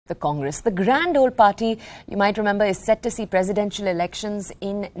the Congress. The grand old party, you might remember, is set to see presidential elections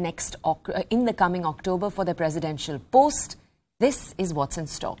in the coming October for their presidential post. This is what's in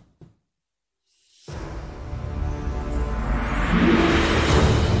store.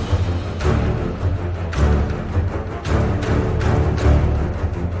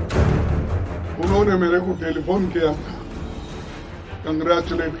 उन्होंने मेरे को telephone किया था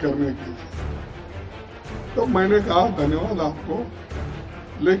congratulate करने के लिए, तो मैंने कहा धन्यवाद आपको,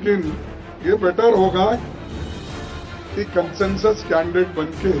 लेकिन ये बेटर होगा कि कंसेंसस कैंडिडेट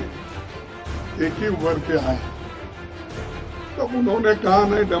बनके एक ही उभर के आए। तब उन्होंने कहा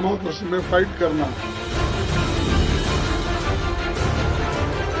नहीं, डेमोक्रेसी में फाइट करना है।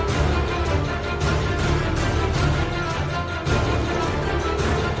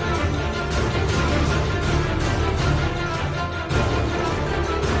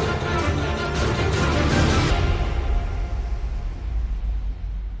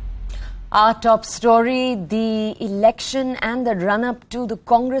 Our top story, the election and the run-up to the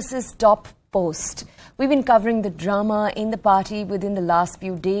Congress's top post. We've been covering the drama in the party within the last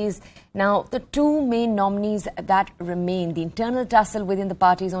few days. Now, the two main nominees that remain, the internal tussle within the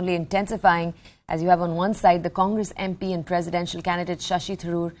party is only intensifying, as you have on one side the Congress MP and presidential candidate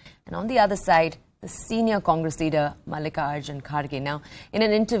ShashiTharoor, and on the other side, the senior Congress leader, MallikarjunKharge. Now, in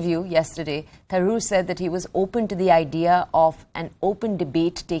an interview yesterday, Tharoor said that he was open to the idea of an open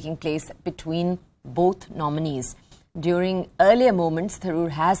debate taking place between both nominees. During earlier moments, Tharoor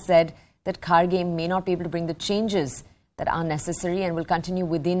has said that Kharge may not be able to bring the changes that are necessary and will continue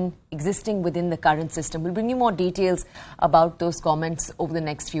existing within the current system. We'll bring you more details about those comments over the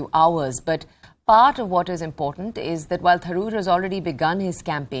next few hours. But part of what is important is that while Tharoor has already begun his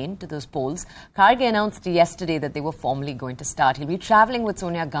campaign to those polls, Kharge announced yesterday that they were formally going to start. He'll be travelling with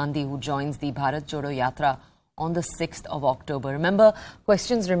Sonia Gandhi, who joins the Bharat Jodo Yatra on the 6th of October. Remember,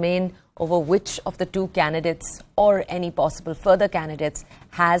 questions remain over which of the two candidates or any possible further candidates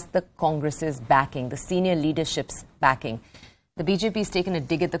has the Congress's backing, the senior leadership's backing. The BJP has taken a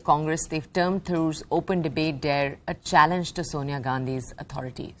dig at the Congress. They've termed Tharoor's open debate dare a challenge to Sonia Gandhi's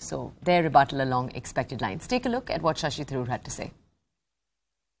authority. So their rebuttal along expected lines. Take a look at what ShashiTharoor had to say.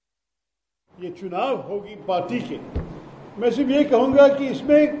 ये चुनाव होगी party के, मैं सिर्फ ये कहूँगा कि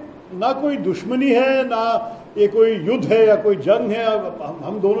इसमें ना कोई दुश्मनी है, ना ये कोई युद्ध है या कोई जंग है।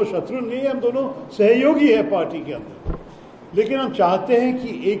 हम दोनों शत्रु नहीं हैं, हम दोनों सहयोगी हैं पार्टी के अंदर। लेकिन हम चाहते हैं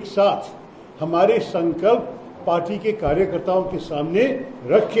कि एक साथ हमारे संकल्प पार्टी के कार्यकर्ताओं के सामने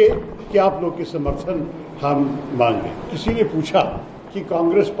रख के कि आप लोग के समर्थन हम मांगे। किसी ने पूछा कि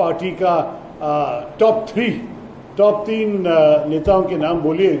कांग्रेस पार्टी का टॉप तीन नेताओं के नाम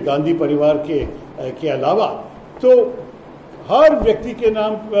बोलिए गांधी परिवार के अलावा, तो हर व्यक्ति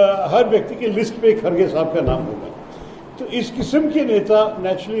के लिस्ट पे खरगे साहब का नाम होगा। तो इस किस्म के नेता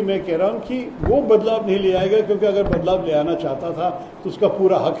नेचुरली मैं कह रहा हूं कि वो बदलाव नहीं ले आएगा, क्योंकि अगर बदलाव ले आना चाहता था तो उसका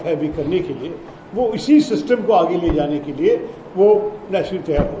पूरा हक है भी करने के लिए। वो इसी सिस्टम को आगे ले जाने के लिए वो नेचुरली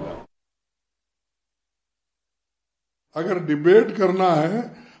तैयार होगा। अगर डिबेट करना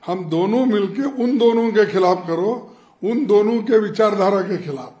है, हम दोनों मिलके उन दोनों के खिलाफ करो, उन दोनों के विचारधारा के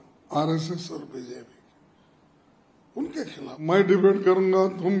खिलाफ, आरएसएस और बीजेपी उनके खिलाफ। मैं डिबेट करूंगा,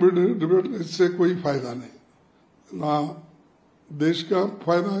 तुम भी डिबेट, इससे कोई फायदा नहीं, ना देश का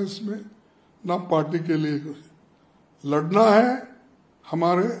फायदा है इसमें, ना पार्टी के लिए कुछ। लड़ना है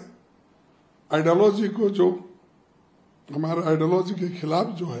हमारे आइडियोलॉजी को, जो हमारे आइडियोलॉजी के खिलाफ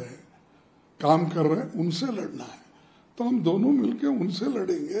जो है काम कर रहे हैं, उनसे लड़ना है। तो हम दोनों मिलके उनसे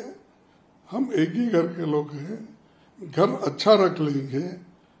लड़ेंगे। हम एक ही घर के लोग हैं, घर अच्छा रख लेंगे।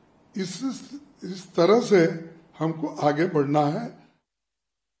 इस तरह से हमको आगे बढ़ना है।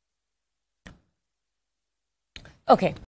 Okay,